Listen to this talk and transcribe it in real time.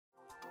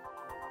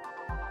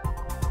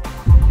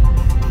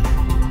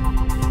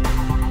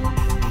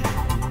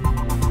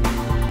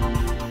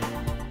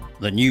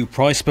The new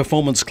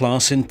price-performance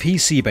class in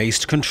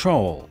PC-based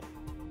control.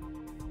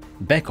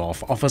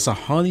 Beckhoff offers a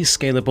highly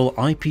scalable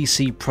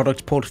IPC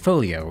product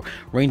portfolio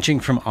ranging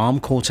from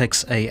ARM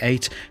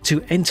Cortex-A8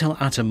 to Intel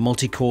Atom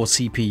multi-core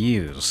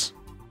CPUs.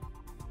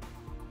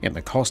 In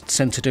the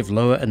cost-sensitive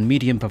lower and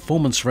medium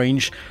performance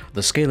range,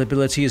 the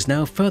scalability is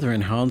now further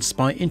enhanced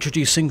by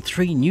introducing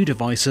 3 new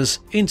devices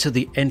into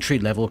the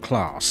entry-level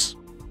class.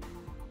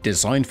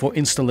 Designed for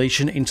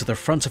installation into the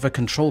front of a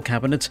control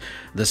cabinet,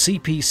 the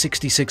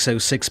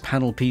CP6706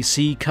 Panel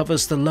PC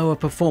covers the lower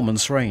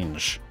performance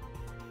range.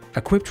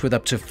 Equipped with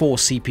up to 4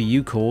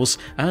 CPU cores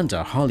and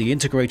a highly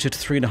integrated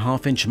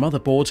 3.5-inch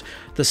motherboard,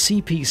 the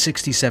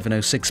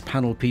CP6706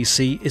 Panel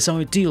PC is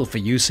ideal for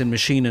use in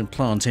machine and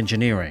plant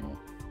engineering.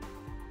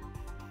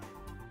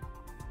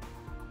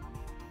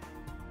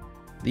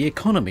 The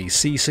economy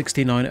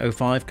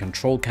C6905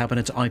 Control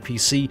Cabinet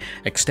IPC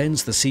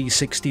extends the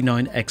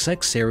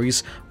C69XX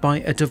series by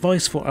a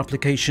device for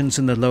applications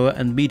in the lower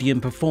and medium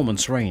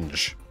performance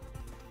range.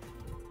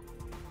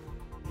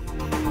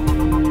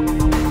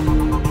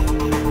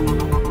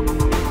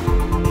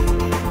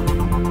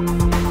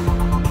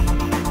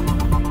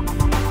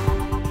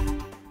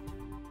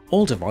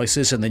 All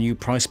devices in the new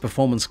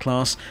price-performance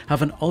class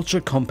have an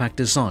ultra-compact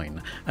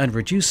design and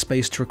reduced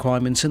space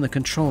requirements in the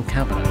control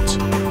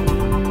cabinet.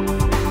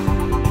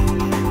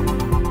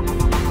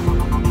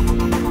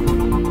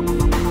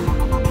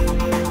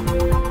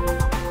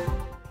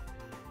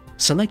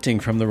 Selecting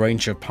from the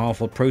range of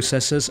powerful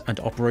processors and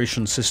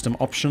operation system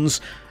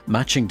options,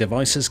 matching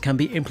devices can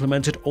be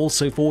implemented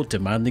also for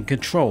demanding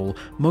control,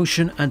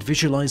 motion and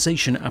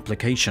visualization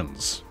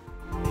applications.